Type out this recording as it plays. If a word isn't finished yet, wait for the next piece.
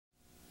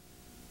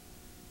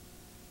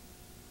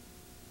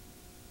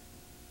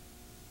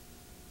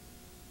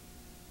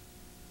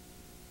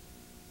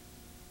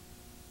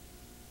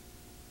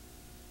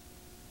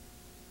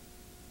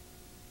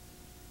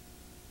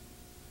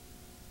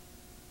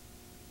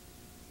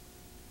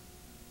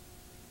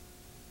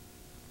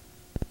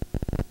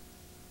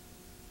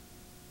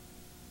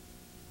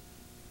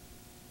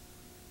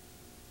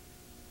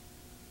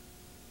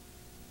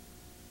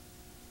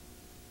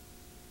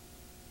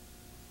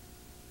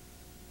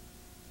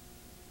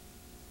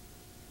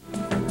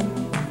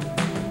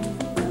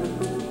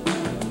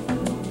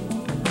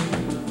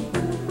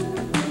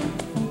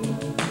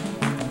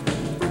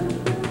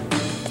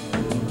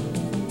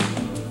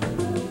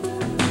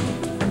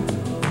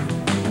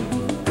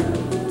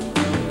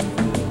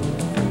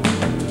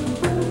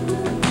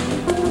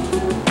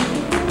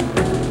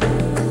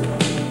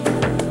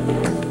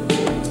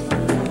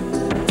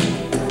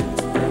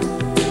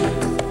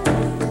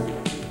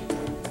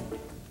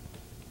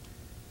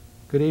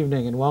Good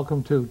evening and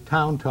welcome to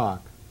Town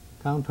Talk.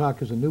 Town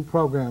Talk is a new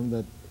program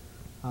that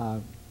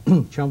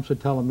Chelmsford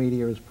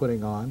Telemedia is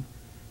putting on,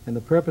 and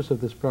the purpose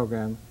of this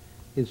program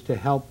is to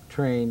help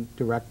train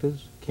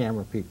directors,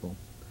 camera people.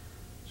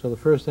 So the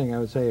first thing I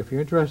would say, if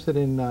you're interested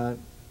in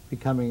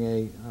becoming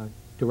a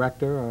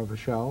director of a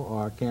show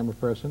or a camera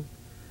person,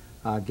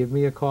 give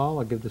me a call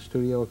or give the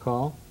studio a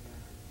call,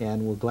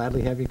 and we'll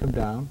gladly have you come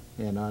down,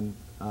 and on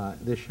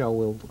this show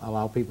we'll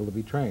allow people to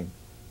be trained.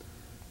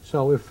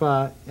 So if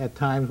at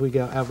times we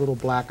have little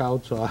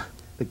blackouts or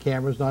the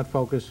camera's not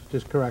focused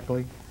just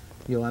correctly,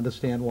 you'll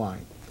understand why.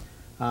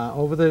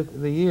 Over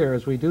the year,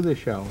 as we do this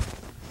show,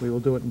 we will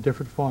do it in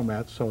different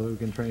formats so that we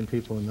can train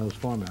people in those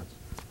formats.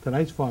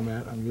 Tonight's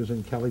format, I'm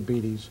using Kelly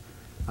Beatty's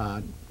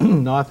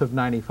North of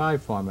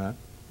 95 format,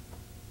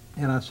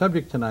 and our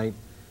subject tonight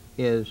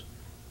is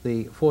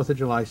the 4th of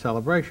July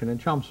celebration in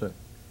Chelmsford.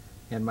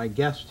 And my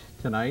guests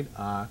tonight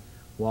are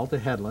Walter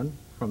Hedlund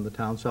from the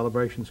Town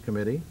Celebrations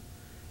Committee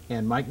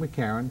and Mike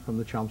McCarron from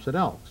the Chelmsford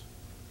Elks.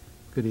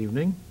 Good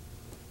evening.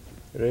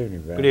 Good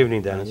evening, Ben. Good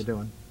evening, Dennis. How you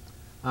doing?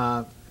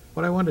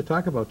 What I wanted to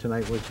talk about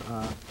tonight was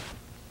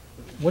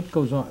what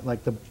goes on,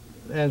 like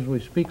as we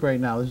speak right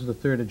now, this is the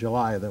 3rd of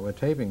July that we're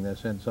taping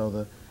this, and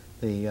so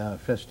the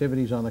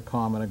festivities on the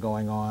Common are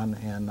going on,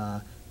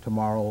 and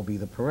tomorrow will be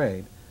the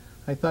parade.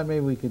 I thought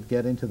maybe we could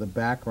get into the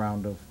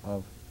background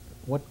of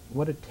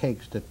what it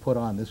takes to put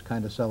on this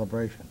kind of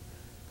celebration.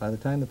 By the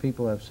time the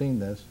people have seen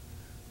this,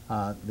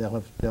 they'll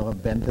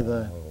have been to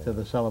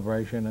the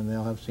celebration, and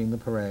they'll have seen the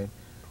parade.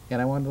 And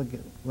I wanted to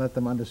let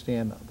them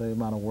understand the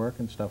amount of work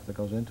and stuff that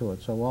goes into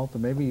it. So Walter,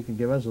 maybe you can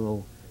give us a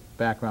little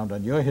background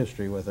on your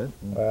history with it.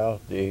 Well,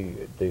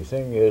 the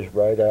thing is,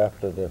 right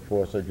after the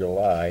 4th of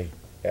July,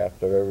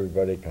 after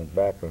everybody comes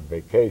back from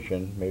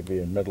vacation, maybe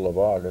in the middle of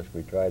August,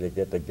 we try to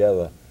get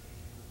together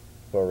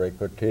for a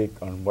critique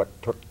on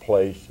what took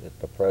place at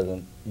the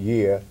present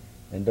year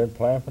and then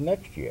plan for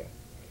next year.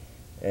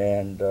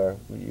 And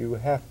you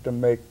have to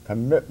make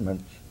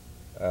commitments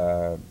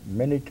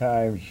many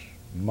times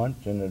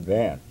months in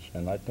advance.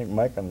 And I think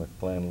Mike can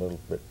explain a little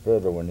bit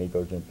further when he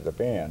goes into the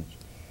bands.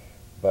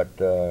 But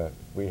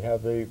we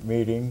have a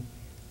meeting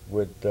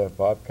with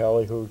Bob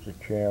Kelly, who's the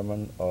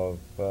chairman of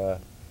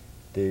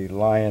the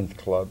Lions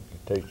Club,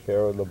 that takes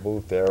care of the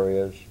booth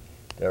areas.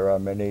 There are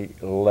many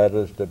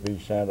letters to be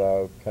sent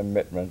out,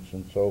 commitments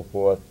and so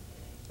forth.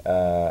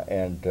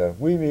 And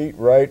we meet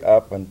right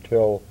up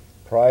until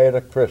prior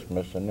to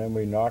Christmas, and then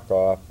we knock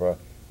off,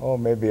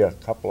 maybe a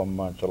couple of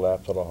months till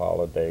after the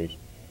holidays.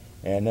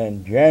 And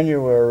then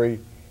January,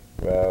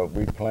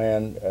 we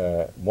plan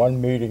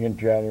one meeting in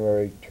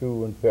January,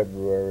 2 in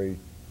February,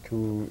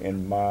 2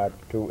 in March,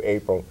 2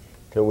 April,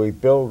 till we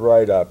build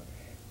right up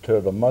to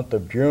the month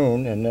of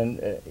June, and then,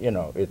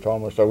 it's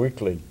almost a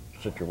weekly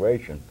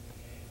situation.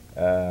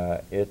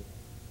 It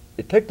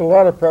takes a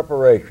lot of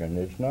preparation.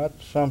 It's not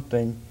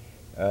something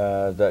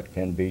that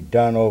can be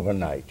done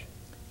overnight.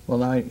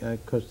 Well,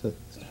 because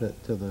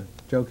to the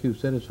Joe Q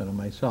citizen and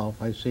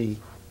myself, I see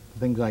the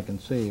things I can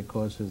see, of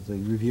course, is the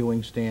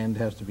reviewing stand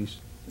has to be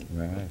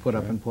put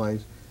up in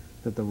place,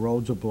 that the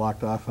roads are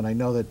blocked off, and I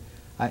know that,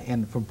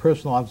 and from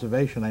personal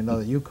observation, I know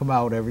that you come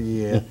out every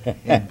year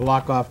and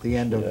block off the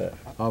end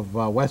of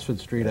Westford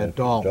Street at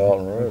Dalton.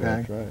 Dalton Road, okay?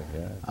 That's right,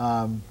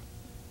 yeah.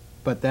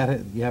 But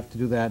you have to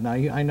do that. Now,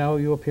 I know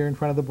you appear in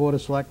front of the Board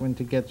of Selectmen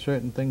to get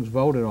certain things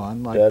voted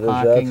on, like that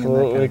parking. That is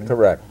absolutely and that kind of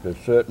correct. There's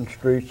certain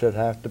streets that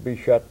have to be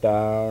shut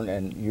down,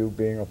 and you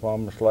being a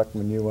former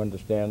selectman, you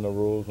understand the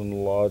rules and the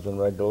laws and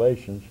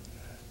regulations.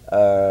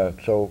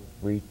 So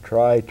we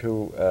try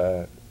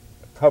to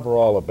cover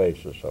all the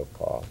bases,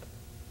 so-called.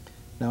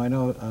 Now, I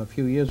know a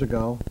few years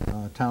ago,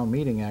 town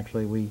meeting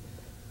actually,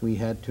 we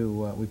had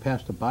to, we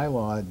passed a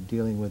bylaw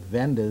dealing with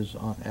vendors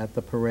at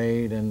the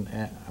parade and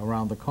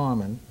around the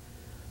Common,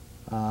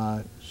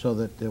 so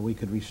that we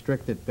could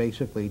restrict it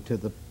basically to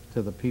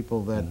the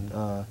people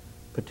that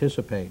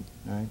participate.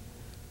 Right?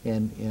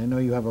 And I know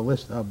you have a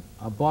list of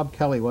Bob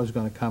Kelly was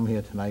going to come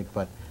here tonight,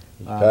 but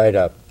He's tied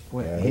up.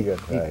 He got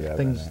tied up.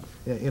 Things,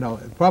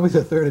 probably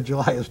the 3rd of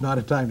July is not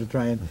a time to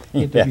try and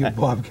interview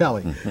Bob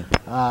Kelly.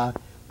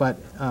 But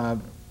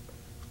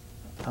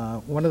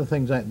one of the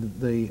things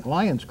the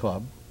Lions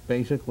Club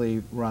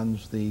basically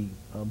runs the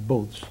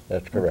booths.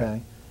 That's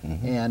correct.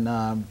 Okay, and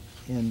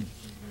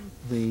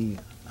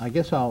I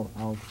guess I'll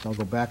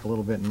go back a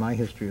little bit in my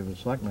history of the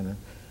selectmen.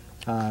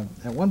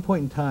 At one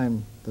point in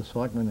time, the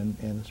selectmen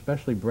and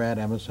especially Brad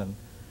Emerson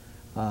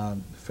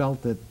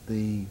felt that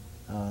the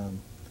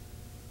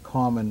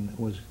Common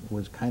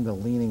was kind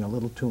of leaning a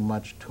little too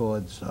much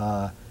towards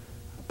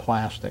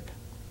plastic.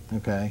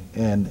 Okay,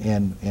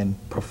 and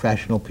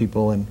professional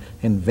people and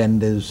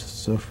vendors,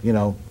 so,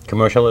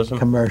 Commercialism?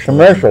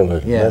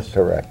 Commercialism, yes. That's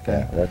correct. Okay.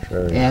 Yeah, that's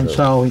very And true.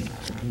 so he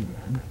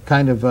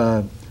kind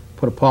of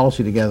put a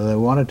policy together. They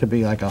wanted to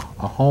be like a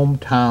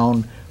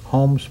hometown,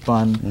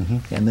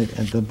 homespun, and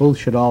the booth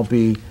should all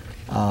be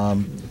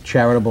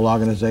charitable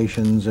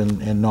organizations and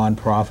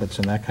nonprofits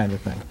and that kind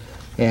of thing.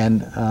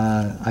 And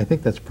I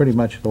think that's pretty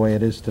much the way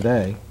it is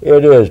today.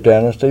 It is,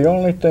 Dennis. The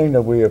only thing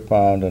that we have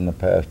found in the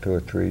past 2 or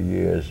 3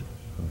 years,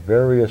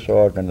 various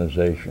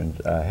organizations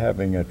are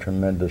having a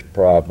tremendous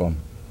problem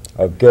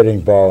of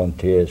getting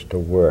volunteers to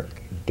work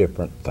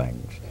different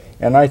things.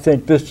 And I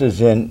think this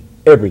is in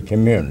every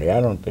community. I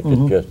don't think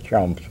it's just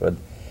Chelmsford.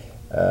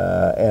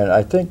 And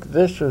I think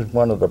this is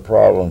one of the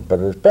problems, but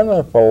it's been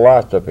a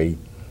philosophy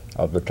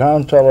of the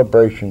Town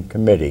Celebration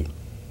Committee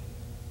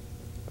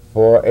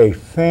for a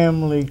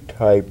family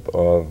type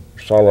of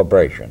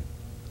celebration.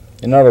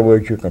 In other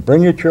words, you can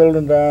bring your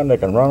children down, they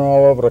can run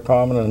all over the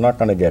common, they're not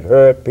going to get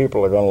hurt,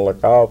 people are going to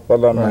look out for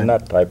them, and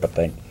that type of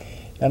thing.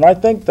 And I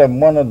think that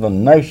one of the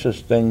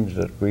nicest things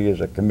that we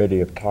as a committee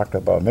have talked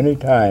about many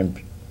times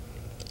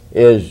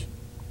is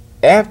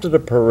after the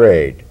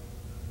parade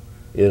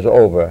is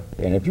over,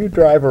 and if you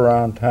drive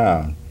around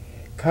town,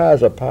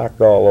 cars are parked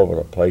all over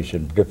the place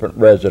in different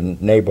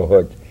resident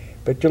neighborhoods,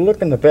 but you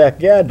look in the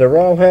backyard, they're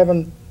all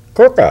having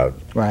cookouts.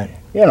 Right.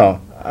 You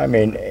know, I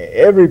mean,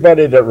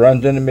 everybody that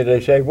runs into me, they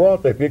say,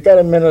 Walter, if you got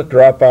a minute,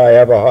 drop by,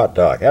 have a hot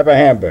dog, have a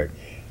hamburger.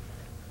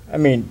 I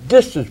mean,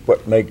 this is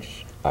what makes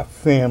a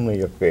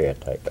family affair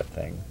type of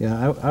thing.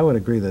 Yeah, I would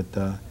agree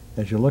that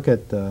as you look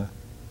at the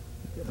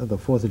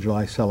 4th of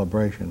July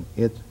celebration,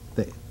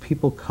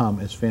 people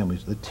come as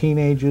families. The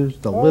teenagers,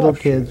 the little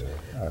kids.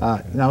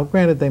 Now,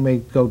 granted, they may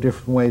go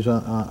different ways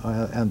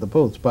on the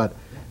booths, but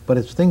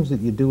it's things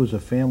that you do as a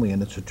family,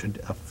 and it's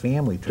a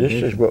family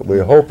tradition. This is what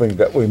we're hoping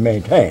that we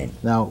maintain.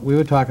 Now, we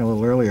were talking a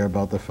little earlier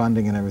about the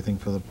funding and everything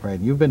for the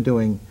parade. You've been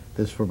doing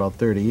this for about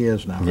 30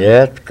 years now, right?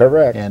 Yes,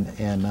 correct.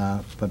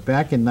 But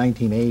back in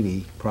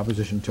 1980,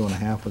 Proposition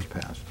 2.5 was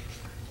passed.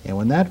 And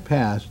when that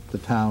passed, the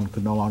town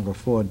could no longer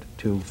afford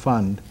to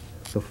fund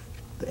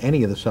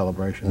any of the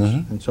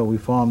celebrations. And so we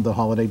formed the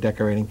Holiday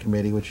Decorating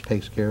Committee, which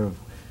takes care of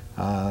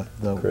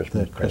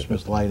the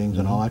Christmas lightings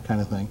and all that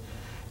kind of thing.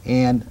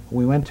 And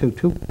we went to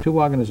two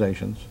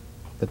organizations,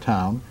 the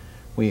town.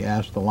 We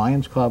asked the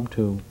Lions Club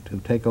to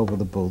take over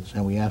the booths,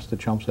 and we asked the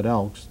Chelmsford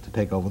Elks to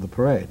take over the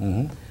parade.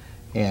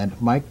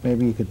 And Mike,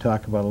 maybe you could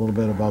talk about a little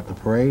bit about the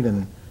parade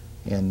and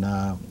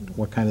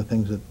what kind of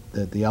things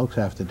that the Elks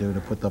have to do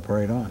to put the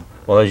parade on.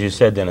 Well, as you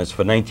said, Dennis,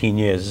 for 19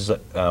 years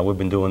we've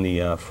been doing the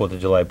 4th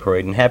of July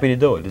parade, and happy to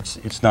do it.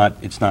 It's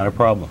not a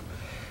problem.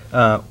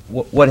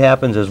 What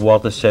happens, as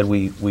Walter said,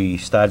 we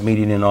start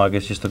meeting in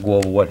August just to go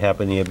over what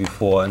happened the year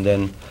before, and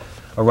then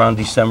around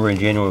December and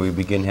January we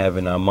begin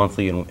having our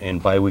monthly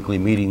and bi-weekly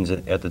meetings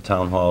at the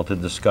town hall to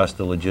discuss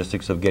the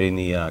logistics of getting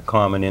the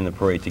common and the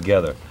parade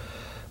together.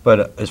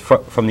 But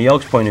from the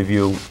Elks' point of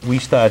view, we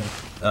start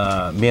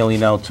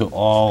mailing out to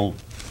all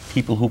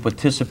people who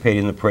participate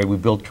in the parade. We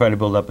try to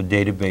build up a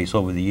database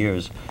over the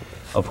years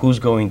of who's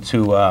going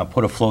to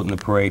put a float in the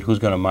parade, who's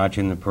going to march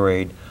in the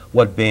parade,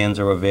 what bands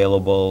are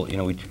available. You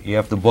know, you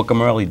have to book them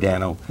early,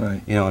 Dano,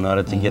 right, you know, in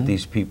order to get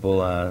these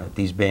people,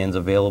 these bands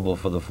available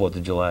for the 4th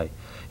of July.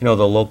 You know,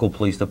 the local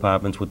police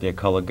departments with their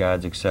color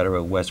guards,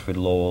 etc., Westford,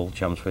 Lowell,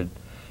 Chelmsford,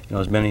 you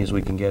know, as many as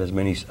we can get, as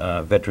many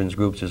veterans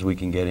groups as we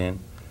can get in.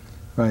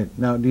 Right.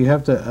 Now, do you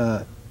have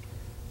to,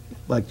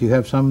 do you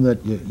have some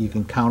that you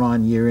can count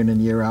on year in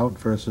and year out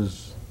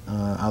versus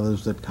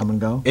others that come and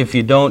go? If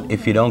you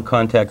don't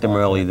contact them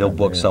early, they'll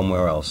book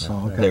somewhere else.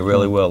 Oh, okay. They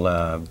really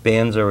will.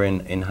 Bands are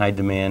in high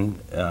demand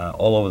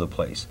all over the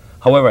place.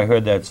 However, I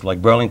heard that's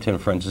like Burlington,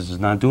 for instance, is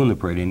not doing the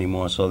parade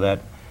anymore, so that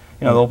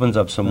opens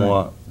up some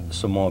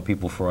more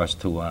people for us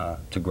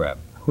to grab.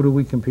 Who do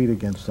we compete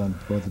against on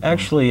 4th of July?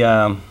 Actually,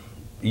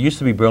 it used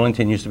to be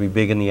Burlington, used to be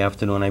big in the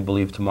afternoon, I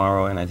believe,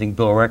 tomorrow, and I think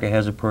Billerica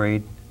has a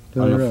parade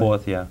on the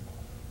 4th, yeah.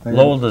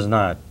 Lowell does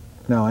not.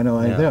 No, I know.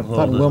 I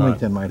thought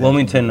Wilmington might have.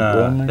 Wilmington,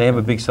 they have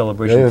a big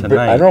celebration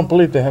tonight. I don't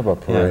believe they have a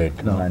parade,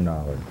 to no. my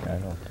knowledge. I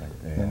don't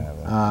think they have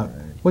a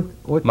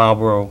parade.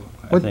 Marlboro,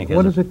 I think.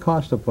 What does it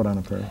cost to put on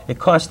a parade? It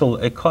cost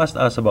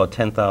us about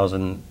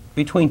 $10,000,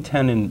 between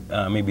 $10,000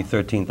 and maybe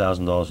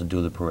 $13,000 to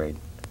do the parade.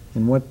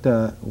 And what,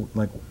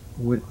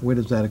 where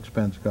does that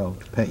expense go?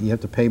 You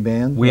have to pay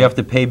bands? We have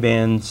to pay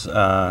bands.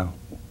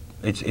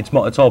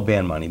 It's all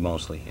band money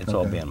mostly. It's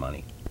all band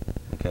money.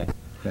 Okay.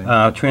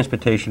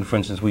 Transportation, for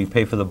instance, we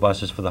pay for the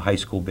buses for the high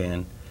school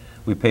band.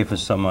 We pay for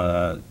some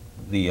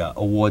the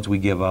awards we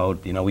give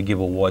out. You know, we give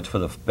awards for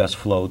the best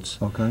floats,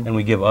 and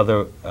we give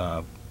other,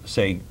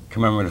 say,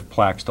 commemorative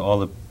plaques to all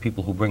the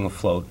people who bring a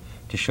float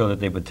to show that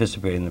they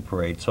participate in the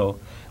parade. So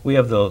we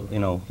have the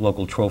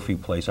local trophy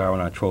place,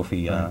 R&R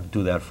Trophy,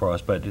 do that for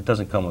us, but it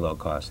doesn't come without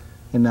cost.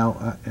 And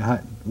now,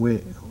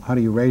 how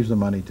do you raise the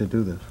money to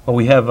do this? Well,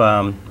 we have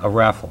a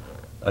raffle,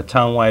 a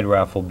town-wide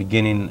raffle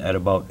beginning in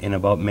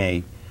about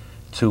May,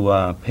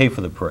 to pay for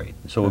the parade.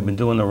 So we've been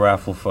doing the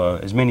raffle for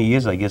as many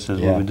years, I guess,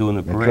 as we've been doing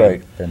the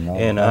parade. Right.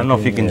 And I don't know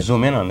if you can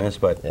zoom in on this,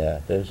 but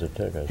there's a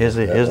ticket. Here's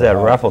that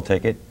raffle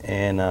ticket,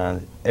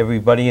 and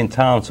everybody in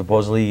town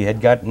supposedly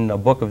had gotten a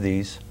book of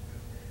these,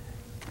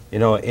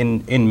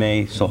 in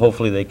May. So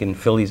hopefully they can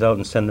fill these out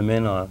and send them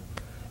in,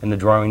 and the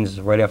drawings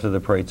right after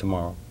the parade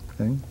tomorrow.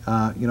 Okay.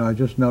 I'm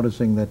just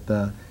noticing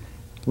that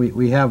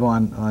we have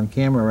on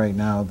camera right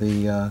now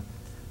the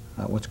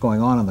what's going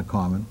on in the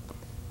Common.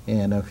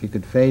 And if you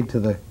could fade to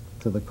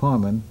the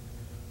common,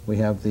 we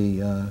have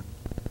the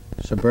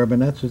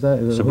suburbanettes, is that?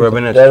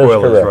 Suburbanettes, That is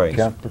twirlers, correct. right.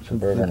 Jump with The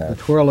suburbanettes.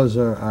 twirlers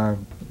are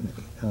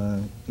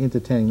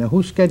entertaining. Now,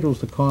 who schedules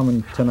the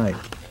common tonight?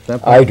 Is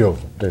that I do,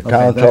 the Okay,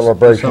 Town that's the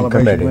Celebration celebration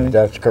Committee, committee?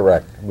 that's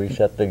correct. We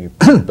set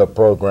the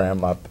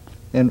program up.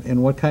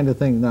 And what kind of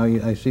things, now,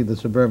 I see the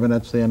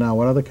suburbanettes there now,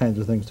 what other kinds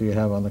of things do you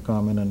have on the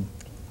common? And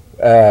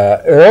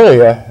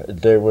Earlier,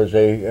 there was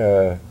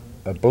a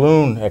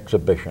balloon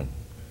exhibition,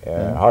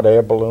 hot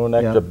air balloon Yeah.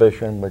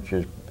 exhibition,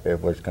 it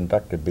was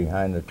conducted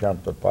behind the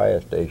Chelmsford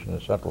Fire Station,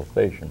 the central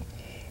station.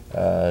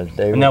 And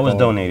that was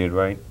donated,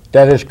 right?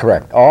 That is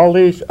correct. All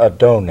these are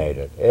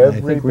donated.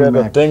 Every think we bit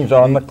of maxed things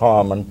on the eight.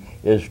 common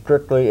is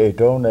strictly a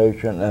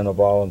donation and a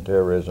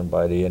volunteerism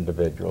by the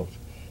individuals.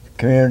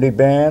 Community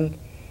band,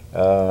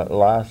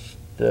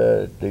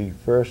 the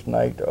first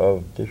night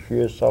of this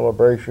year's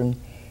celebration,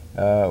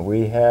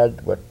 we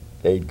had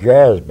a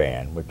jazz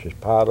band, which is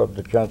part of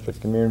the Chelmsford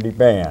Community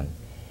Band.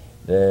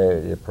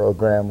 The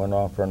program went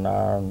on for an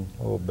hour and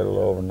a little bit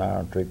over an hour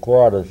and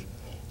 3/4.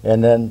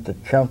 And then the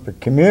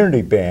Chelmsford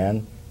Community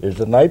Band is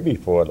the night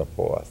before the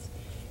 4th.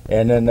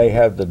 And then they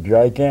have the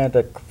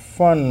gigantic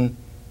fun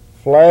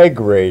flag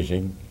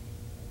raising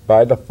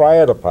by the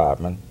fire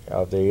department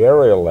of the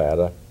aerial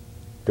ladder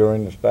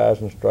during the Stars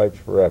and Stripes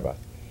Forever.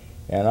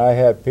 And I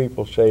have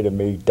people say to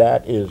me,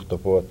 that is the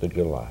 4th of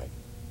July.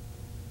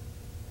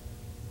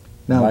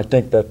 And now, I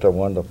think that's a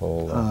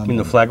wonderful... You mean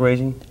the flag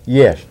raising?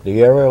 yes,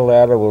 the aerial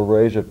ladder will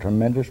raise a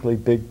tremendously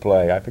big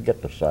flag. I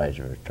forget the size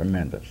of it,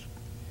 tremendous. is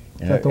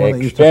And that it the one that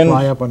used to extends-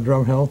 fly up on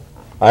Drum Hill?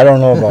 I don't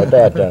know about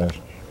that, Dennis.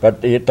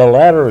 But the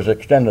ladder is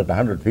extended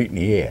 100 feet in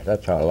the air.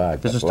 That's how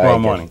large This the is flag tomorrow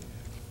morning.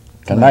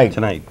 Tonight.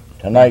 Tonight.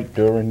 Tonight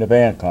during the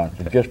band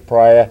concert, just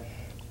prior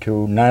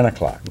to 9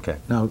 o'clock. Okay.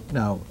 Now,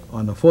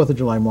 on the 4th of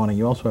July morning,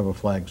 you also have a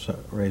flag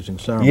raising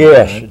ceremony,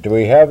 Yes, right? do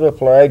we have the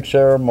flag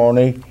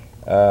ceremony?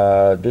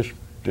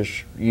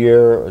 This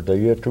year, the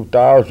year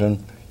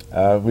 2000,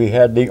 we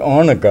had the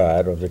honor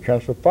guard of the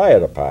Chelmsford Fire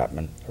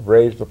Department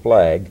raise the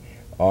flag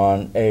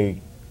on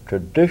a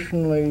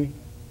traditionally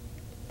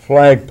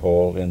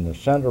flagpole in the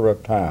center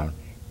of town.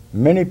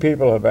 Many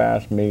people have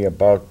asked me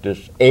about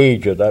this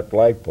age of that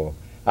flagpole.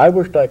 I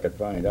wished I could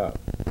find out.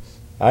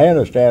 I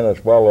understand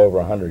it's well over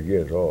 100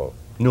 years old.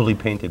 Newly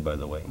painted, by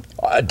the way.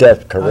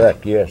 That's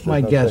correct, yes.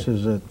 My there's no guess such-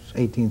 is it's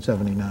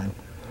 1879.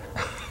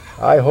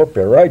 I hope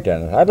you're right,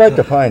 Dennis. I'd like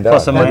to find out.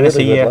 Plus or I minus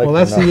really a would year. like Well, to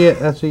that's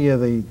know. the year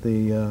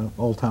the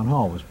Old Town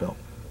Hall was built.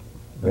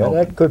 Yeah,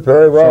 that could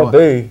very well So,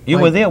 be. You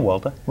My- were there,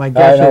 Walter. My I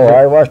guess know, is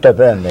I must have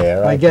been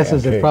there. my I guess can't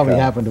is it take probably that.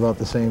 happened about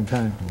the same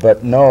time.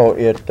 But no,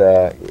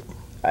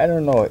 I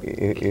don't know,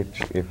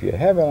 if you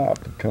have an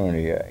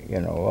opportunity,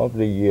 over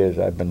the years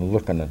I've been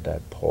looking at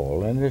that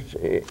pole, and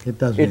It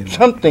does need it's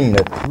one. something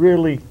that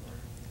really,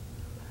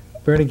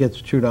 Bernie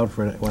gets chewed out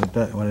for it when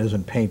it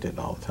isn't painted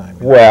all the time.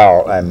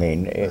 well, I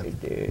mean,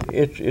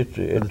 it's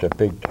a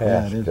big Yeah,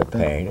 task it is to big.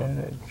 paint,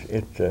 and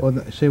it's Well,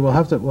 see, we'll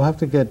have to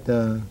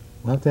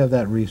have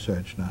that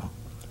research now.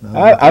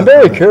 I'm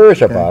very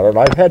curious Okay. about it.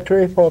 I've had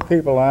 3 or 4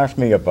 people ask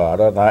me about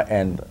it,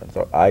 and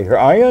I We'll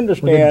get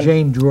understand.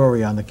 Jane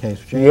Drury on the case.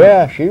 Jane,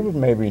 Yeah, she would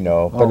maybe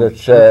know, but Oh,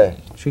 it's,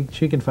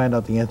 she can find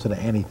out the answer to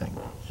anything.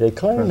 they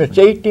claim Trust it's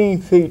me.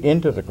 18 feet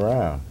into the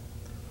ground.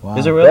 Wow.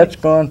 Is it really? That's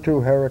gone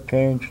through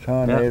hurricanes,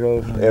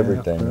 tornadoes, Oh, yeah,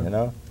 everything,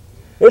 yeah.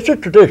 It's a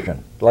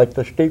tradition, like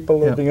the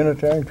steeple Yeah. of the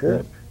Unitarian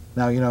Church.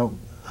 Now,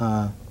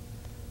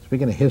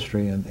 speaking of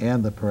history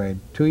and the parade,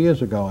 2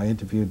 years ago I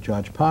interviewed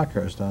George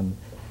Parkhurst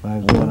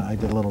I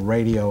did a little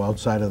radio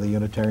outside of the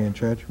Unitarian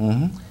Church.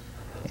 Mm-hmm.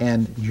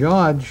 And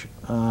George,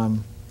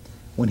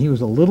 when he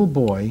was a little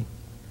boy,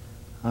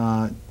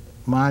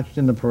 marched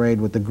in the parade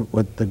with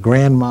the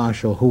Grand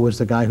Marshal, who was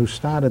the guy who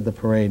started the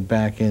parade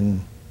back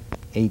in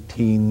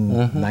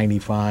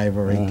 1895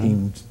 or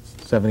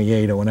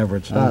 1878 or whenever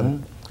it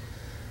started.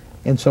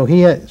 And so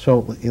he had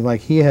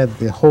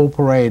the whole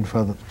parade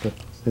for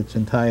its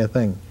entire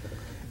thing.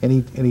 And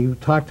he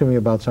talked to me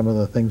about some of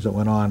the things that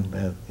went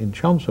on in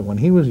Chelmsford when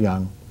he was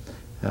young,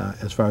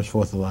 as far as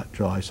 4th of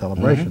July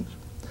celebrations.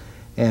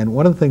 And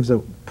one of the things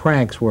that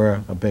pranks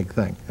were a big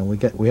thing. And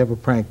we have a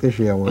prank this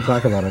year, and we'll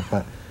talk about it,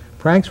 but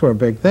pranks were a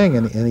big thing.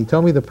 And he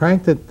told me the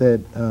prank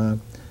that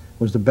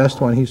was the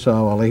best one he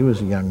saw while he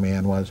was a young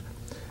man was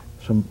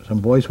some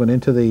boys went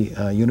into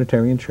the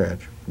Unitarian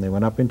Church, and they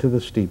went up into the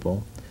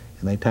steeple,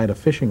 and they tied a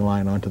fishing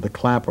line onto the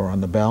clapper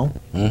on the bell,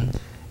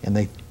 and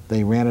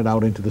they ran it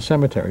out into the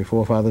cemetery,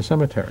 Forefather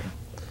Cemetery.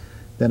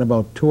 Then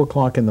about 2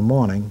 o'clock in the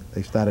morning,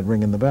 they started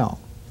ringing the bell.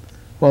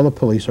 Well, the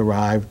police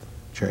arrived,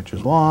 church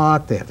is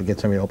locked, they have to get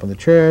somebody to open the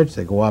church,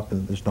 they go up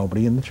and there's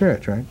nobody in the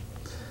church, right?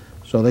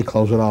 So they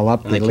close it all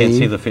up, And they can't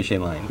see the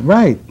fishing line.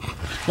 Right.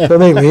 So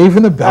they leave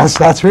and the bell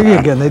starts ringing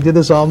again. They did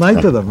this all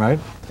night to them, right?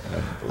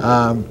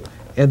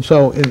 And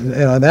so and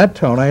on that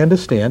tone, I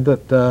understand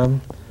that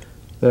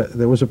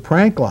there was a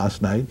prank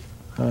last night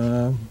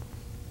on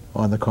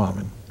the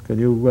Common. Could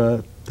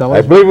you tell I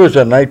us? believe it was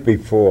the night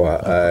before.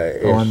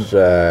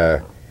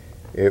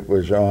 It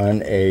was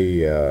on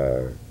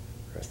a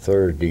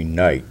Thursday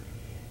night.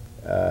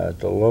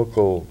 the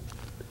local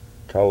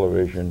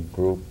television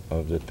group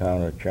of the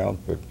town of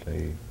Chelmsford,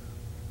 they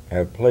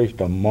have placed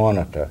a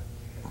monitor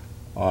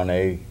on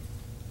a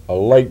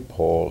light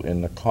pole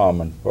in the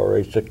common for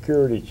a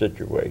security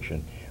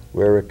situation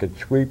where it could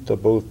sweep the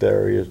booth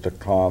areas, the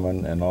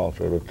common, and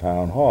also the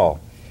town hall.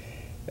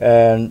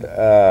 And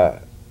the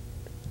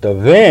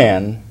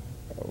van,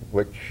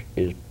 which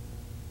is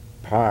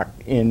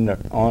parked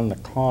on the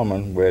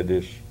common where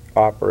this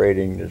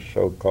operating this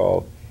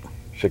so-called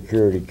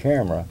security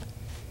camera,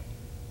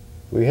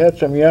 we had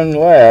some young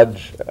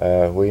lads,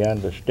 we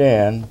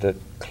understand, that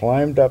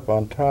climbed up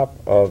on top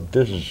of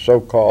this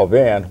so-called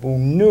van who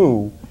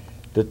knew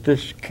that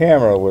this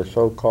camera was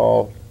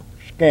so-called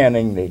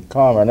scanning the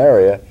common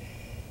area,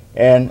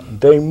 and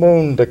they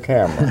mooned the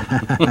camera.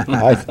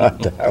 I thought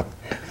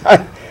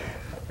that.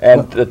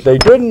 And that they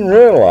didn't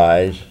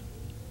realize,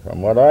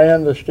 from what I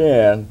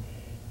understand,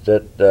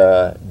 that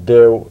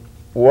there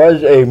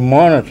was a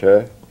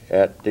monitor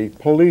at the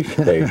police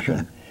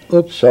station.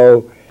 Oops.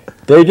 So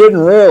they didn't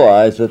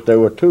realize that there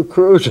were two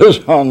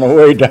cruisers on the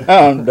way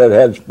down that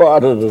had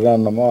spotted it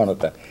on the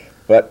monitor.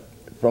 But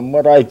from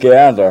what I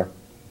gather,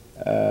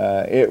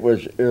 it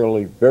was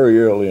early, very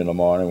early in the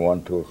morning,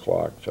 1, 2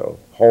 o'clock, so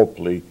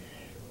hopefully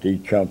the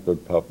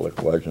Chelmsford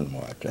public wasn't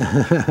watching.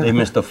 They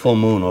missed a full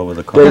moon over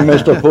the common. They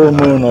missed a full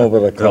moon over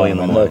the Early in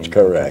the common, morning. that's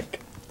correct.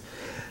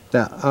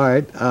 Now, all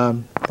right,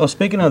 Oh,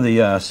 speaking of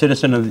the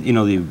citizen of,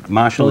 the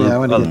marshal, Oh, yeah, I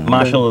wanna get-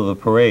 marshal of the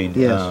parade.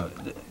 Yes.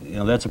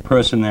 That's a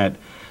person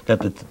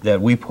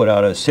that we put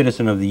out as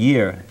citizen of the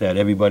year, that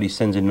everybody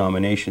sends in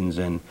nominations,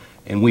 and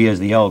we as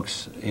the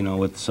Elks,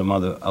 with some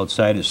other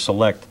outsiders,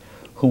 select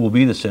who will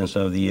be the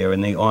citizen of the year,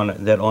 and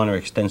that honor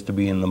extends to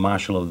being the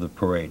marshal of the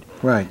parade.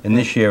 right, And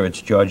this year,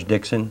 it's George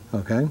Dixon.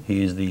 okay,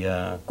 He is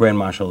the Grand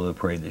Marshal of the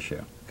parade this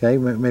year. okay,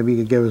 maybe you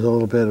could give us a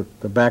little bit of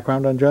the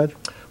background on Judge?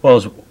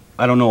 Well,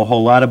 I don't know a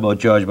whole lot about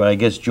George, but I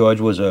guess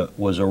George was a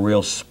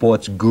real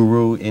sports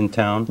guru in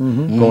town,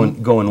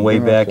 going way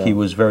Yeah, back. so- He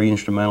was very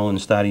instrumental in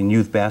starting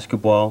youth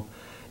basketball,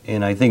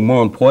 and I think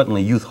more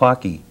importantly, youth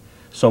hockey.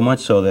 So much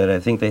so that I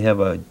think they have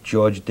a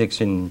George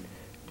Dixon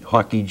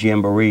hockey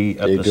jamboree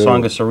at They the do.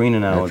 Songus Arena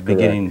now, That's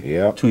beginning correct.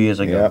 Yep. 2 years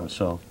ago.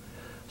 Yep.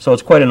 So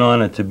it's quite an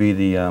honor to be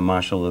the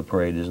marshal of the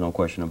parade. There's no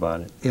question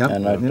about it. Yeah.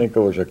 And I think it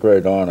was a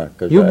great honor.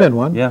 'Cause You've been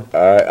one. Yeah.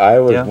 I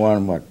was Yeah.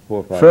 one, 4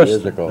 or 5 First,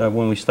 years ago.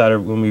 when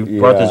we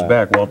brought this Yeah.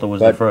 back, Walter was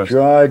the But first.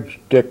 George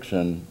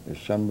Dixon, as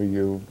some of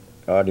you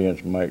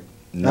audience might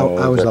know.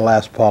 I was that- the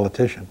last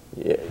politician.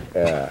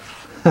 Yeah.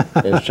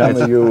 As some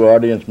of you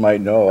audience might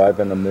know, I've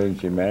been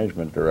emergency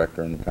management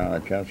director in the town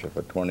of Chelmsford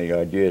for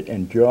 20-odd years,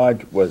 and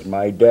George was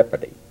my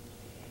deputy.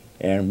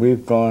 And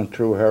we've gone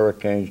through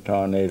hurricanes,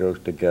 tornadoes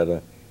together.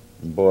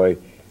 And boy,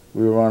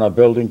 we were on a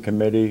building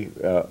committee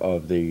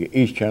of the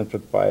East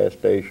Chelmsford Fire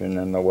Station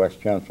and the West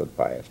Chelmsford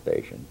Fire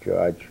Station.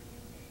 George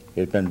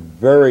has been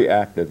very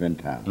active in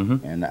town, Mhm.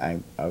 and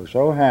I was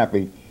so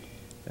happy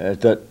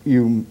that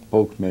you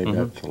folks made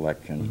that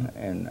selection,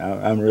 and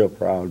I'm real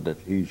proud that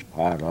he's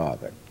part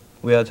of it.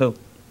 We are too.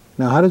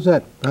 Now, how does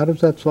that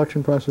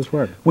selection process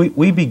work?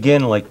 We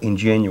begin like in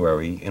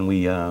January, and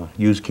we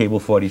use Cable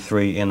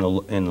 43 and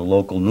the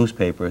local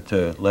newspaper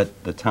to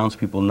let the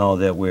townspeople know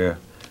that we're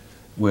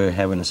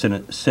having a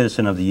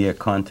Citizen of the Year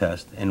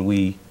contest, and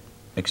we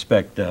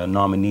expect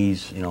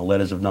nominees,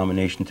 letters of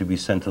nomination to be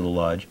sent to the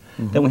lodge.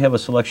 Then we have a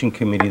selection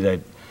committee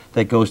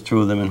that goes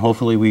through them, and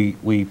hopefully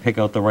we pick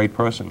out the right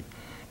person.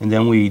 And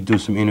then we do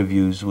some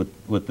interviews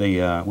with the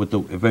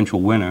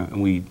eventual winner,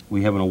 and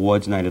we have an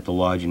awards night at the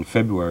lodge in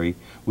February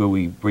where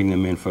we bring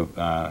them in for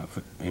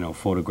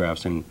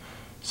photographs and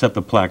set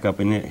the plaque up,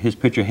 and his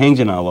picture hangs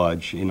in our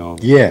lodge,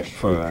 Yes,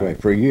 for that's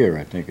right, for a year,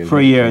 I think. for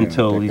a year Yeah, I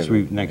until think he's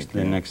it is,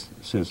 the next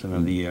Citizen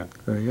of the Year.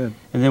 Very good.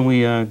 And then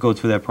we go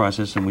through that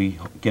process, and we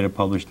get it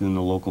published in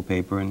the local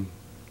paper, and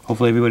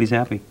hopefully everybody's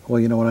happy.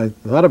 Well, what I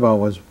thought about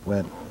was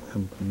when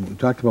we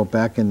talked about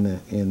back in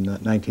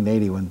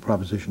 1980 when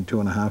Proposition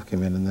 2.5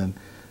 came in, and then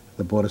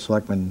the Board of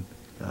Selectmen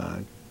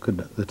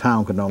the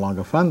town could no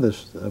longer fund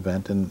this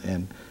event,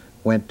 and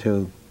went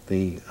to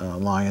the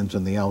Lions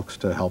and the Elks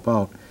to help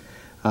out.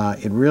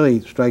 It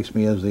really strikes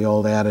me as the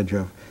old adage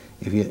of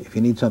if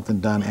you need something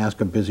done, ask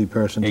a busy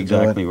person to do it.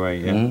 Exactly right,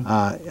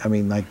 yeah. I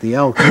mean, like the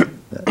Elks,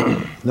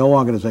 no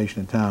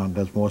organization in town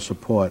does more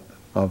support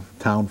of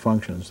town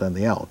functions than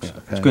the Elks. Yeah.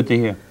 Okay? It's good to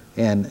hear.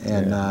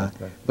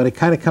 But it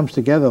kind of comes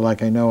together.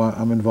 Like I know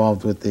I'm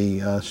involved with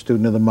the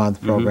Student of the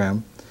Month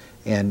program,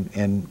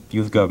 and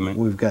Youth government.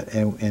 we've got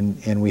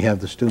and we have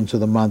the Students of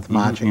the Month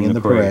marching in in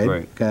the the parade.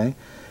 parade, Okay,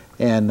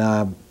 and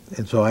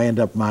so I end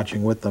up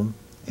marching with them,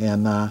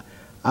 and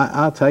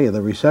I'll tell you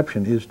the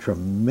reception is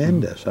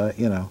tremendous.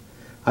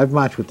 I've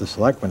marched with the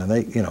selectmen, and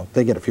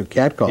they get a few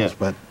catcalls,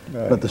 Yeah.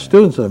 but the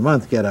Students of the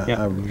Month get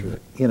Yeah.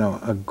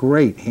 a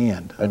great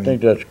hand. I mean,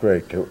 think that's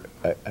great, too.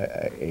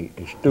 A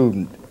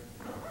student,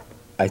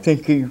 I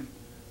think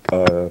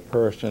a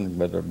person,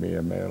 whether it be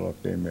a male or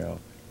female,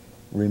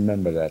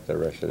 remember that the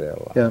rest of their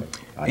life. Yeah.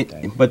 I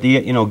think. But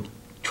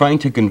trying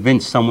to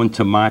convince someone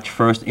to march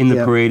first in the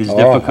Yeah. parade is Oh,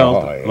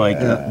 difficult. yeah.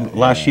 Like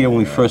last year when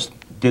we first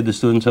did the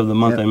Students of the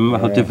Month. I remember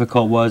how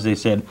difficult it was. They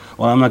said,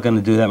 well, I'm not going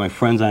to do that. My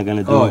friends aren't going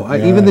to do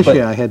it. Even this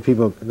year, I had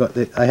people,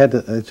 I had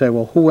to say,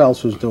 well, who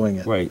else was doing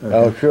it? Right.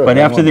 Oh, sure. But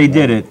after they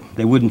did it,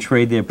 they wouldn't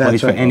trade their place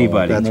That's for right.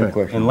 anybody. That's No right.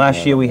 question. And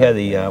last year we had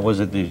the, was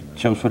it the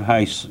Chelmsford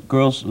High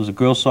girls, was it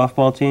girls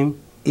softball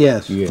team?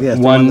 Yes, Yeah. yes.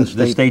 Won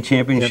the state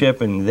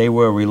championship, and they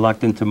were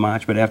reluctant to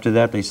march, but after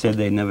that, they said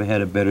they never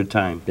had a better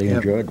time. They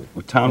enjoyed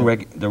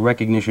it. The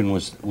recognition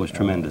was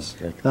tremendous.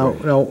 That's Now,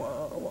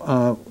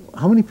 great.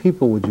 how many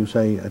people would you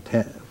say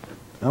attend,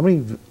 how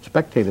many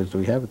spectators do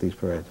we have at these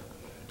parades?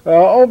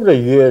 Over the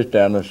years,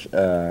 Dennis,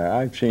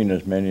 I've seen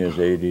as many as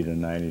 80 to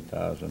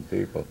 90,000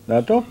 people. Now,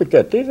 don't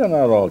forget, these are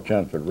not all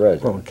Chelmsford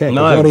residents. Okay, 'cause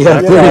No, we only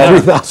have exactly.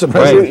 33,000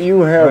 Right. residents.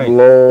 You have Right.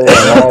 Lowell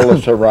and all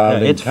the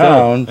surrounding it's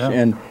filled, towns, yeah.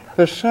 and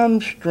for some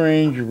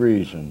strange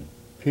reason,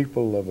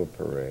 people love a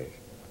parade.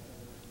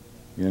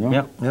 You know?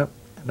 Yep. Yep.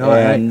 No,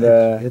 And,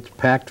 it's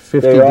packed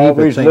 50 They deep at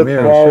always St. look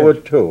Mary's.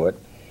 forward to it.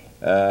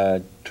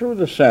 Through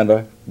the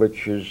center,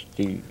 which is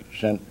the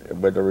center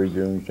where the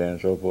reviews and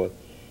so forth,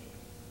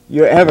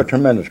 you have a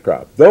tremendous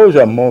crowd. Those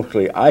are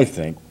mostly, I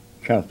think,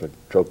 Chelmsford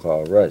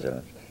so-called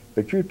residents.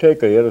 But you take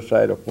the other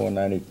side of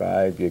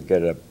 495, you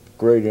get a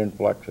great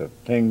influx of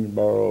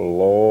Tingsboro,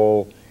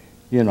 Lowell,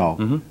 you know,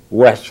 Mhm.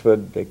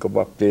 Westford. They go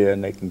up there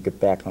and they can get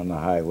back on the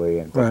highway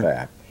and go Right.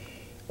 back.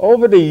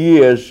 Over the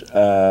years,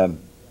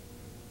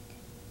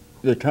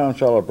 the town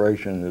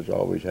celebration has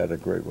always had a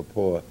great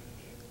rapport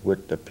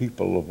with the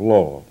people of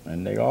Lowell.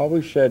 And they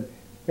always said,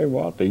 hey,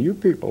 Walter, you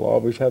people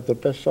always have the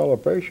best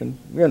celebration.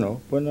 You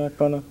know, we're not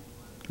going to.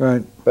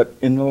 Right. But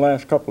in the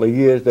last couple of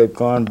years, they've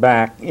gone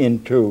back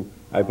into,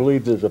 I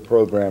believe there's a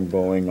program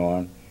going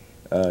on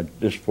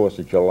this 4th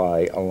of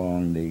July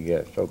along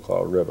the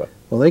so-called river.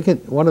 Well, they can,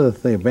 one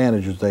of the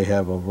advantages they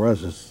have over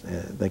us is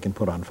they can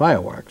put on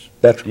fireworks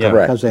That's Yeah.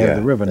 correct. because they have yeah,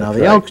 the river. Now, that's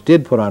the right. Elks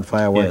did put on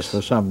fireworks Yes.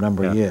 for some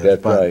number of Yeah. years.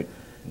 That's but right.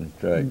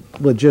 That's right.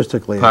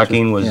 Logistically, it's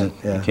Parking just- was, yeah,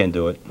 you yeah. can't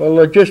do it. Well,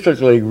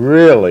 logistically,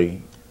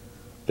 really,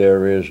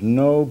 there is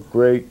no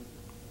great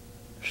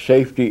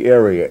safety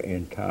area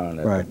in town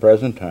at Right. the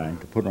present time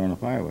to put on a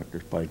firework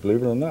display,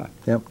 believe it or not.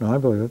 Yep, no, I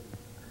believe it.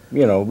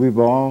 You know, we've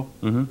all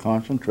Mhm.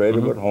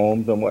 concentrated Mhm. with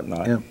homes and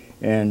whatnot. Yep.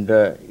 And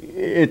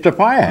it's a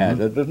fire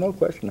hazard, there's no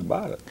question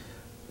about it.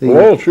 The-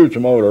 Lowell shoots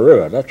them over the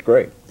river, that's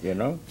great, you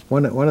know?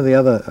 One of the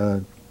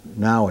other,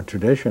 now a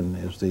tradition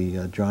is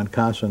the John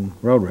Carson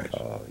Road Race.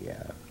 Oh, yeah,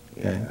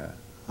 Okay. yeah.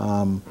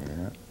 Yeah.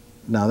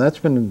 Now, that's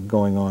been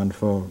going on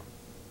for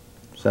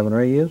 7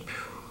 or 8 years?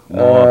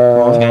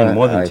 More, 10,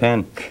 more than I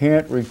 10.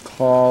 can't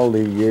recall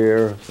the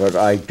year, but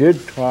I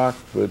did talk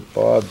with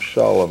Bob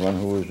Sullivan,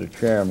 who was the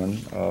chairman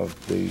of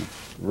the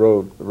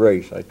road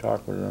race. I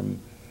talked with him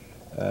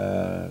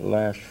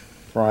last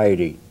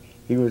Friday.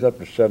 He was up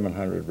to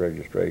 700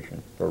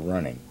 registrations for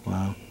running.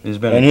 Wow. There's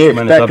been And a he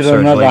tremendous expected upsurge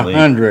another lately.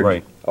 100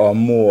 Right. or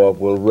more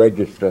will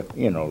register,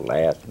 you know,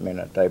 last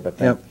minute type of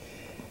thing. Yep.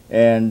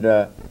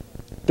 And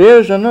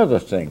there's another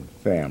thing,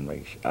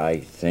 families, I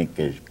think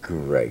is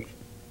great.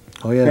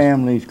 Oh, yes.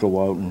 Families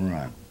go out and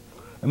run.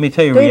 Let me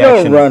tell you a They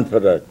reaction. don't run for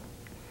the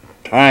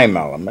time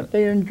element,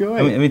 they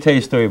enjoy Let it. me tell you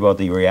a story about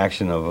the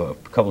reaction of a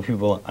couple of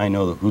people I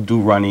know who do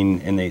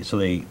running, and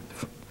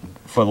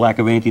for lack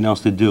of anything else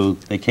to do,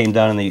 they came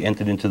down and they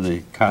entered into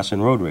the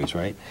Carson Road Race,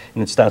 right?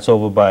 And it starts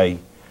over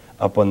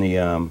up on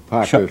the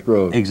Parkhurst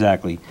Road.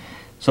 Exactly.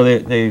 So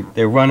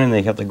they're running.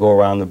 They have to go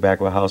around the back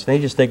of a house. And they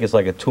just think it's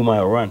like a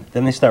 2-mile run.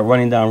 Then they start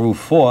running down Route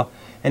 4,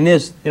 and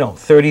there's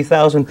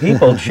 30,000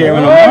 people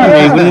cheering them on.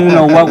 They didn't even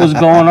know what was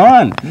going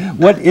on.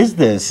 What is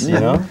this? You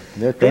know?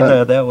 That's They right.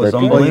 thought that was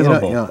That's right. Well,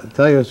 unbelievable. I'll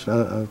tell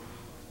you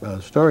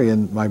a story,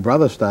 and my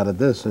brother started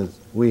this.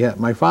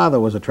 My father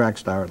was a track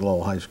star at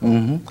Lowell High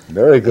School.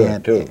 Very good,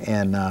 and, too.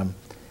 And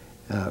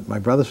my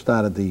brother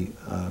started the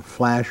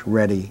Flash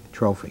Ready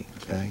Trophy,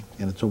 okay?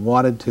 And it's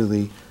awarded to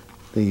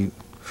the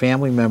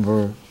family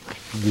member,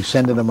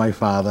 descendant of my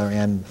father,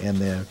 and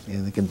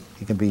it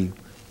can be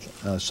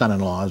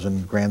son-in-laws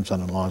and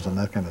grandson-in-laws and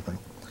that kind of thing.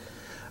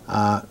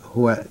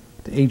 Who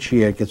each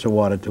year gets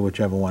awarded to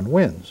whichever one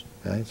wins.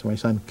 Okay? So my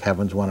son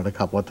Kevin's won it a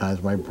couple of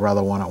times. My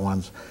brother won it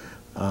once.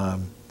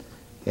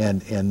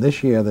 And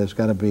this year there's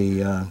going to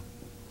be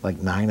like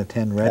 9 or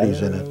 10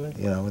 readies in it,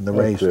 in the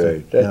race.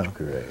 Great. That's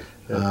great.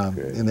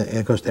 And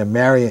of course they're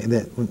marrying.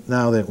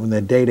 Now that when they're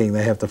dating,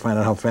 they have to find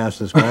out how fast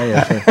this guy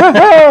is.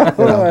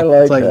 I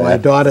like It's like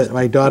that.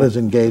 my daughter's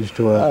engaged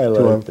to I a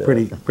like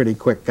that. pretty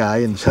quick guy,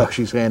 and so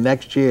she's saying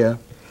next year.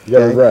 You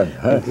gotta run,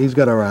 huh? He's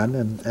going to run,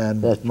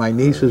 and That's my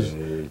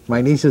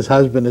great. niece's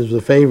husband is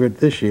the favorite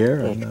this year.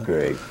 That's and,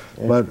 great.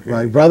 but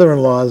my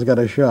brother-in-law's got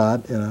a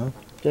shot,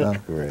 That's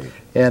great.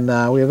 And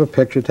we have a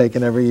picture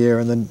taken every year,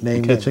 and the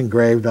name Okay. gets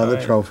engraved on All the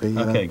right. trophy.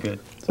 Okay, good.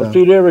 So- Well,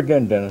 see, there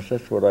again, Dennis,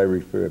 that's what I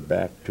refer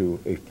back to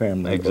a Exactly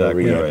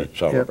family-oriented right.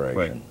 celebration.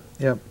 Right.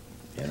 Yep.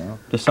 You know?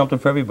 There's something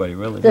for everybody,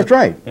 really. That's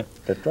right. Yeah.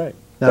 That's right.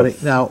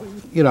 Now,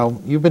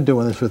 you've been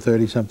doing this for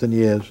 30-something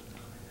years.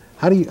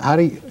 How do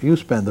you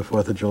spend the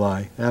 4th of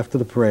July after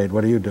the parade?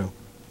 What do you do?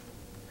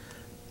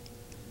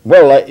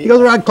 Well, He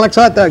goes around, collects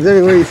hot dogs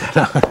every week.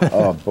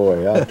 oh,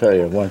 boy, I'll tell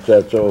you, once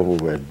that's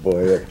over with,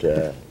 boy, it,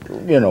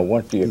 you know,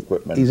 once the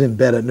equipment... He's in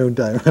bed at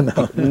noontime.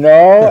 No.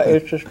 No,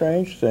 it's a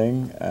strange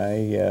thing.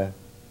 I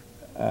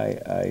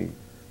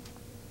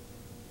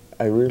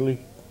really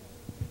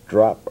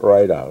drop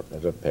right out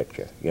as a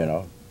picture, you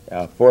know.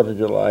 4th of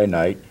July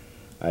night,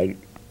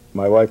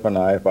 my wife and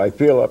I, if I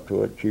feel up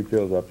to it, she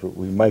feels up to it,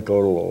 we might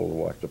go to Lowell to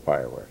watch the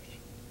fireworks.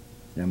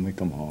 Then we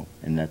come home,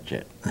 and that's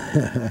it.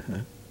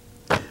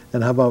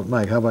 And how about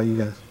Mike? How about you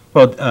guys?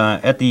 Well,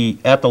 at the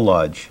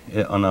lodge,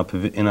 in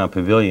our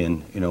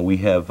pavilion, you know, we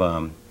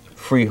have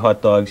free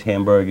hot dogs,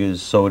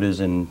 hamburgers, sodas,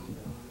 and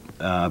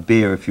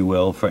beer, if you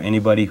will, for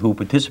anybody who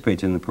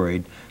participates in the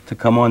parade to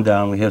come on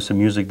down. We have some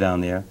music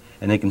down there,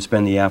 and they can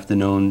spend the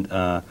afternoon.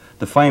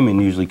 The firemen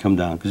usually come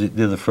down because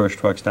they're the first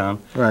trucks down,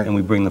 Right. and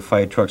we bring the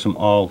fire trucks from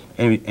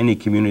any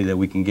community that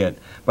we can get.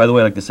 By the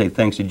way, I'd like to say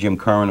thanks to Jim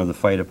McCarron of the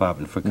fire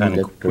department for kind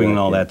of bringing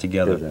all that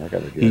together.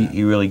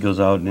 He really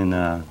goes out and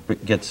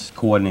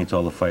coordinates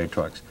all the fire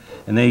trucks,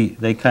 and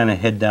they kind of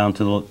head down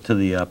to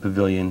the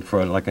pavilion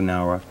for like an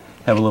hour,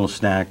 have a little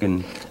snack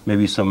and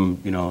maybe some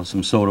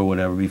soda or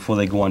whatever before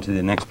they go on to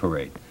the next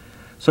parade.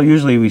 So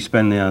usually we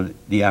spend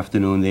the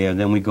afternoon there,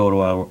 then we go to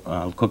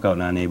our cookout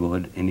in our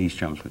neighborhood in East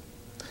Chelmsford.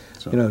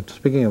 So. You know,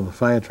 speaking of the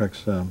fire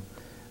trucks,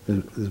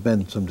 there's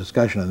been some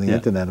discussion on the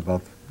internet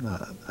about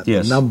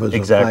yes, the numbers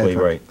exactly of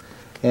fire trucks.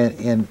 Right.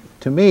 And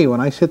to me, when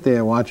I sit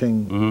there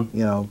watching, Mm-hmm.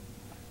 you know,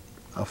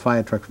 a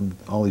fire truck from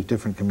all these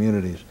different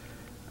communities,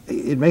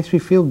 it makes me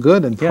feel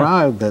good and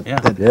proud that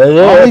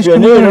all these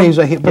communities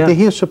are here, but they're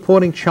here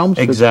supporting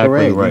Chelmsford's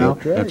parade. Right. You know?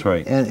 That's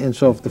right. And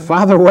so if the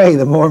farther away,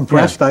 the more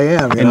impressed I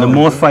am. And the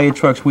more fire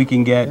trucks we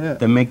can get,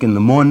 they're making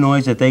the more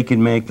noise that they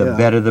can make, the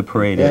better the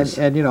parade is.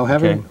 And you know,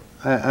 having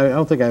I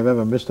don't think I've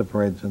ever missed a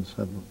parade since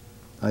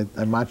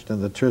I marched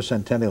in the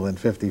Tercentennial in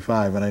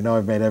 '55, and I know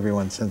I've made every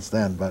one since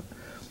then. But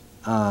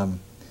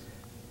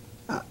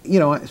you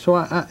know, so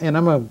and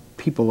I'm a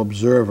people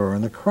observer,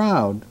 and the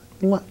crowd,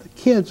 the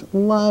kids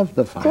love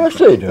the fire. Of course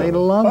they do. They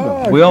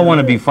love them. We all want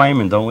to be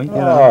firemen, don't we?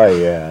 Oh,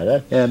 yeah.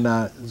 And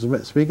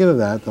speaking of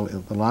that,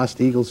 the last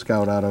Eagle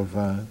Scout out of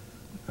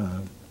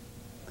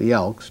the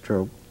Elks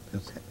troop,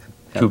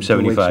 Troop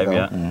 75, ago,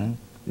 yeah. Mm-hmm.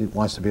 he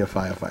wants to be a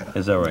firefighter.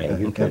 Is that right?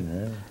 Okay.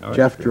 All right.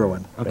 Jeff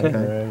Druin.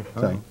 Okay.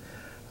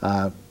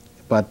 So,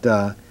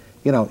 but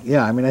you know,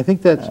 yeah. I mean, I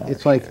think that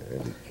it's like,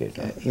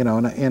 you know,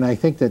 and I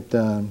think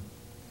that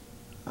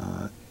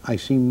I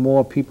see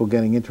more people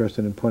getting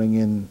interested in putting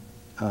in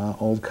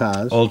old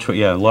cars. A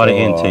lot of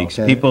antiques.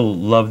 Okay. People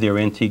love their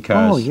antique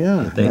cars. Oh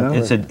yeah. You know?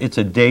 It's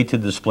a day to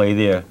display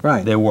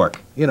their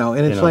work. You know,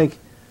 and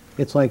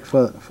it's like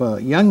for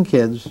young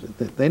kids,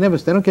 they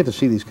don't get to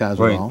see these cars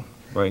at all.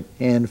 Right.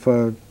 And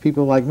for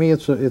people like me,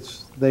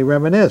 they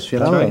reminisce. You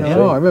know, That's right.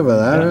 Oh, I remember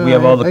that. Yeah. We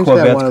have all the I used to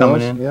have Corvettes one of coming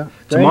those. in. Yeah.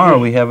 Tomorrow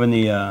we have in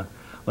the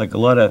like a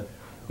lot of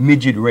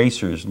midget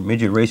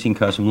racing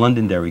cars from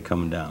Londonderry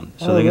coming down.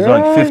 So there's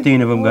like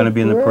 15 of them going to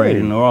be in the parade,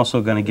 and we're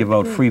also going to give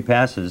out free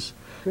passes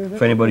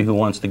for anybody who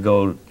wants to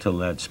go to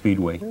that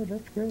speedway.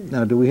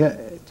 Now, do you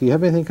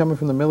have anything coming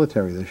from the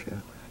military this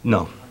year?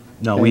 No.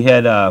 We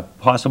had a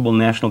possible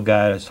National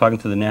Guard. I was talking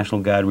to the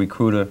National Guard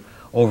recruiter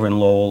over in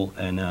Lowell,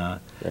 and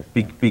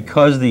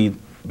because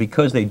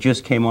they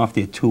just came off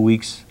their 2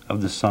 weeks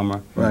of the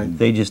summer,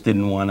 they just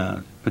didn't want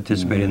to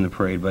participate in the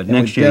parade. But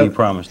next year he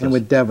promised us. And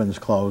with Devon's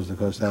closed,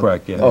 because that.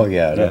 Correct. Yeah. Oh,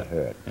 yeah, that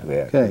hurt. Yeah.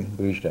 Okay.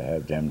 We used to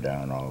have them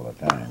down all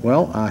the time.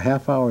 Well, a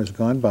half hour has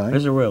gone by.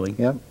 Is it really?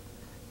 Yep.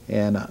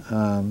 And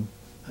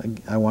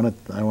I want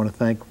to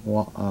thank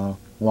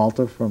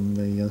Walter from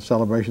the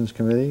Celebrations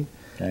Committee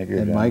Thank you,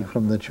 and John. Mike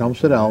from the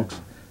Chelmsford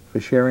Elks for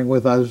sharing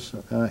with us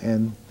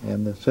and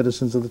the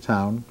citizens of the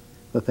town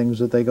the things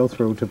that they go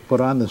through to put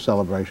on the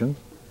celebration.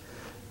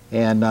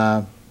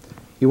 And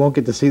you won't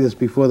get to see this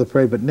before the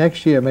parade, but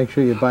next year make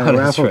sure you buy a That's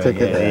raffle right.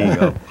 ticket Yeah, there you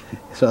go.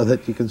 so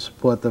that you can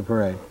support the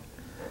parade.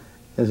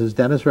 This is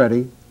Dennis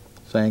Reddy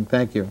saying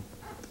thank you.